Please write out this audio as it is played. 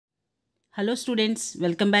Hello students,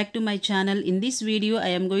 welcome back to my channel. In this video, I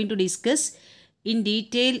am going to discuss in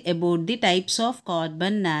detail about the types of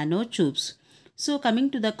carbon nanotubes. So coming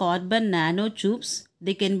to the carbon nanotubes,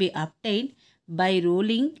 they can be obtained by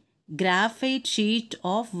rolling graphite sheet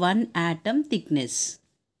of 1 atom thickness.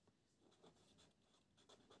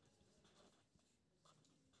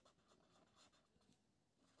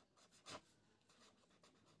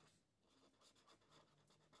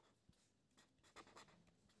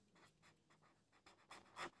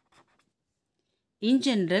 In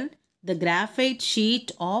general, the graphite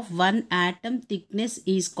sheet of 1 atom thickness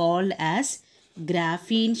is called as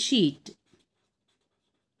graphene sheet.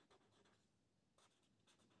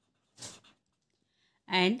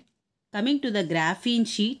 And coming to the graphene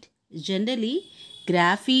sheet, generally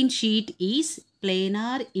graphene sheet is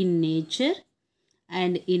planar in nature,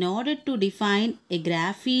 and in order to define a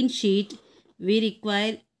graphene sheet, we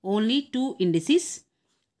require only two indices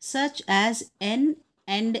such as N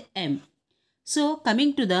and M. So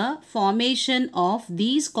coming to the formation of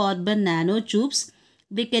these carbon nanotubes,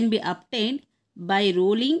 they can be obtained by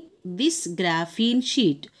rolling this graphene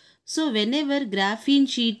sheet. So whenever graphene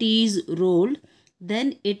sheet is rolled,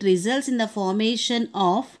 then it results in the formation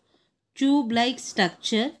of tube-like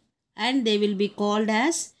structure, and they will be called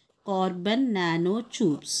as carbon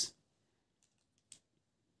nanotubes.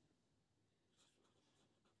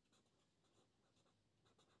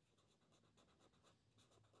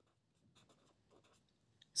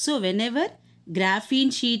 So whenever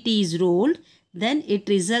graphene sheet is rolled, then it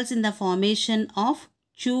results in the formation of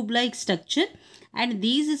tube-like structure, and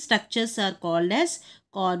these structures are called as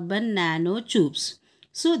carbon nanotubes.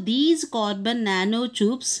 So these carbon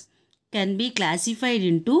nanotubes can be classified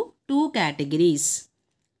into two categories,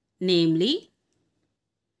 namely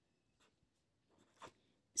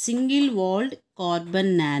single-walled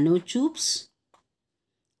carbon nanotubes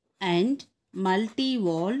and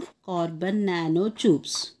multi-walled carbon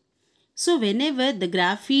nanotubes. So whenever the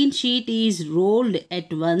graphene sheet is rolled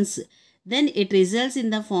at once, then it results in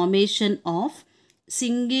the formation of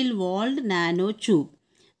single-walled nanotube.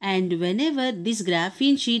 And whenever this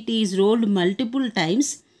graphene sheet is rolled multiple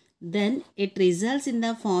times, then it results in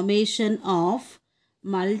the formation of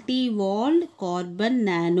multi-walled carbon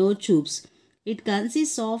nanotubes. It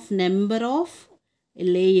consists of number of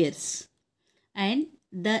layers, and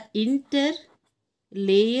the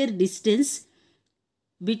inter-layer distance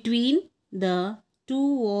between the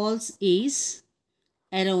two walls is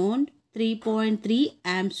around 3.3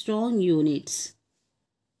 Armstrong units.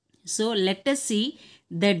 So let us see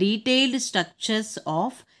the detailed structures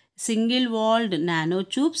of single-walled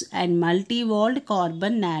nanotubes and multi-walled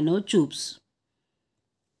carbon nanotubes.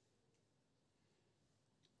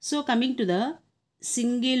 So coming to the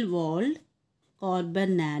single-walled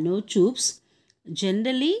carbon nanotubes,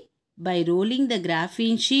 generally by rolling the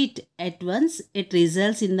graphene sheet at once, it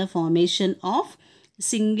results in the formation of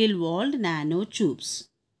single-walled nanotubes.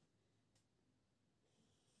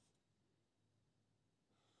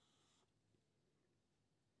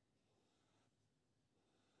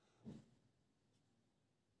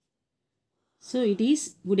 So it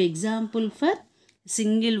is good example for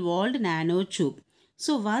single-walled nanotube.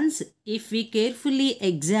 So once if we carefully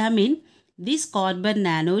examine this carbon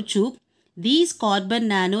nanotube, these carbon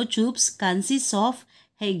nanotubes consist of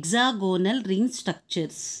hexagonal ring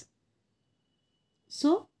structures.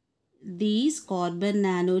 So these carbon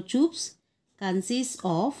nanotubes consist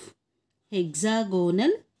of hexagonal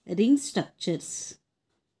ring structures.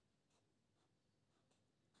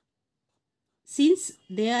 Since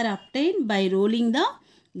they are obtained by rolling the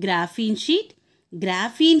graphene sheet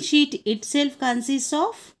itself consists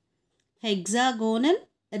of hexagonal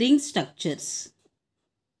ring structures.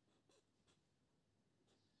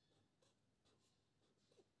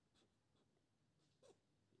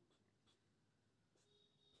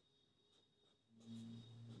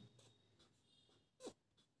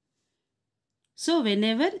 So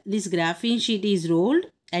whenever this graphene sheet is rolled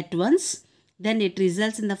at once, then it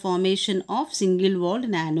results in the formation of single-walled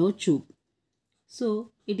nanotube. So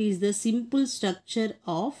it is the simple structure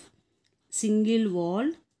of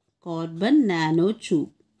single-walled carbon nanotube.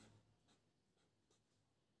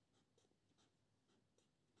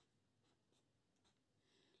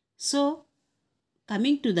 So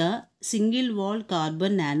coming to the single-walled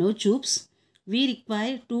carbon nanotubes, we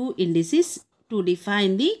require two indices to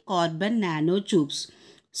define the carbon nanotubes.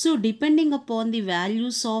 So depending upon the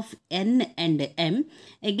values of N and M,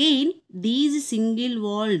 again these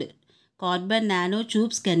single-walled carbon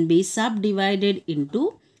nanotubes can be subdivided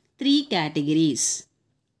into three categories.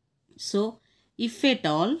 So if at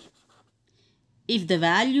all, if the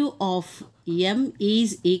value of M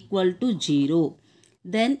is equal to 0,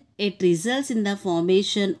 then it results in the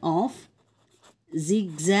formation of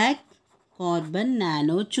zigzag carbon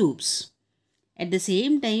nanotubes. At the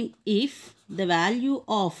same time, if the value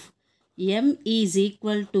of M is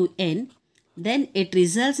equal to N, then it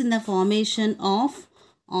results in the formation of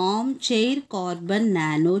armchair carbon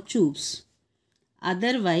nanotubes.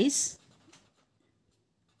 Otherwise,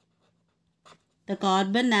 the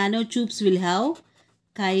carbon nanotubes will have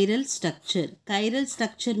chiral structure. Chiral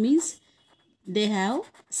structure means they have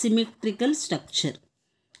symmetrical structure.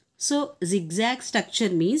 So, zigzag structure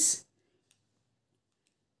means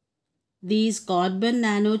these carbon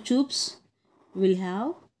nanotubes will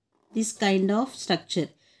have this kind of structure.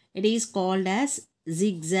 It is called as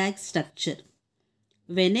zigzag structure.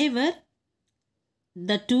 Whenever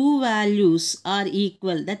the two values are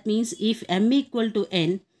equal, that means if M equal to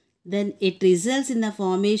N, then it results in the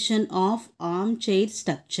formation of armchair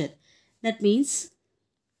structure. That means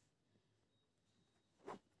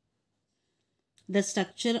the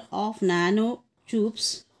structure of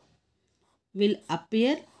nanotubes will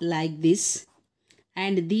appear like this,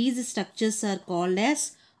 and these structures are called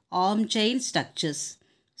as armchair structures.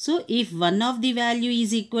 So if one of the value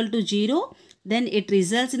is equal to 0, then it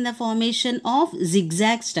results in the formation of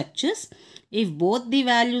zigzag structures. If both the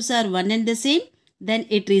values are one and the same, then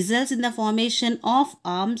it results in the formation of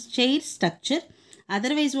armchair structure.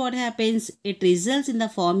 Otherwise, what happens? It results in the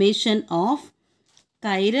formation of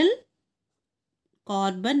chiral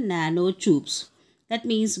carbon nanotubes. That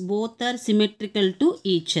means both are symmetrical to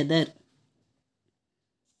each other.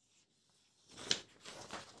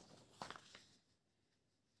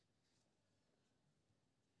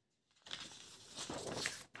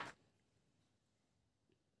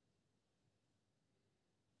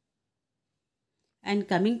 And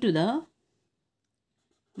coming to the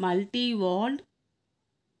multi-walled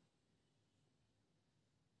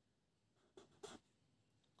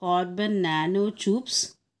carbon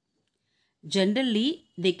nanotubes, generally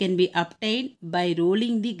they can be obtained by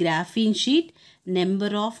rolling the graphene sheet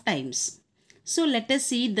number of times. So let us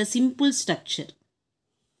see the simple structure.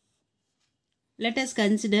 Let us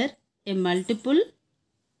consider a multi-walled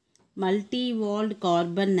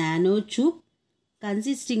carbon nanotube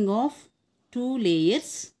consisting of two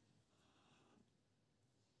layers.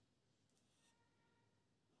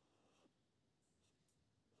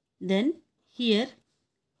 Then here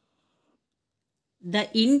the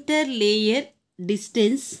interlayer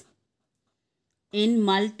distance in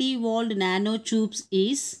multi-walled nanotubes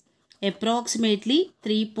is approximately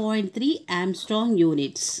 3.3 Armstrong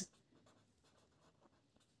units.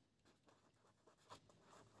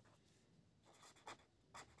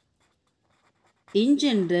 In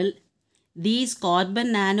general, these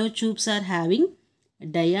carbon nanotubes are having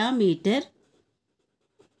diameter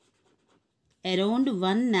around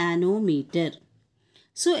 1 nanometer.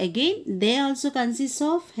 So again, they also consist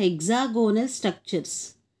of hexagonal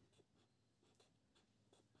structures.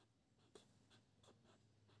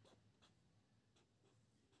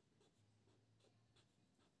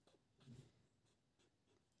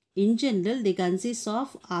 In general, they consist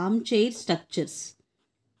of armchair structures.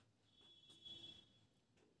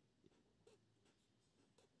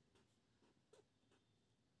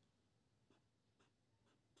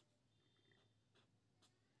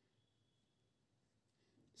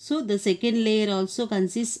 So the second layer also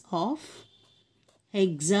consists of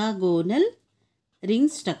hexagonal ring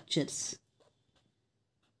structures.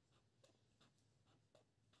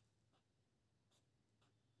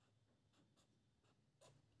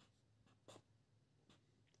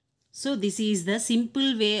 So this is the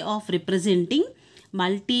simple way of representing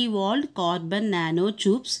multi-walled carbon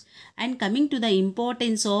nanotubes. And coming to the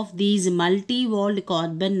importance of these multi-walled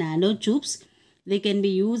carbon nanotubes, they can be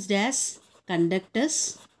used as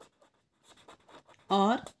conductors,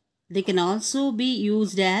 or they can also be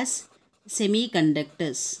used as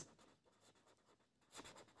semiconductors.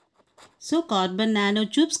 So carbon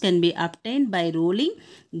nanotubes can be obtained by rolling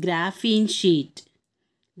graphene sheet.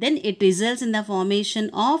 Then it results in the formation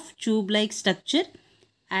of tube-like structure,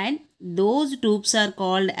 and those tubes are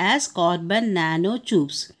called as carbon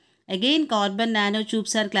nanotubes. Again, carbon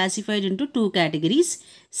nanotubes are classified into two categories: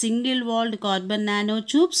 single-walled carbon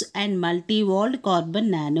nanotubes and multi-walled carbon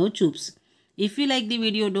nanotubes. If you like the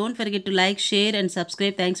video, don't forget to like, share and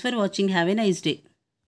subscribe. Thanks for watching. Have a nice day.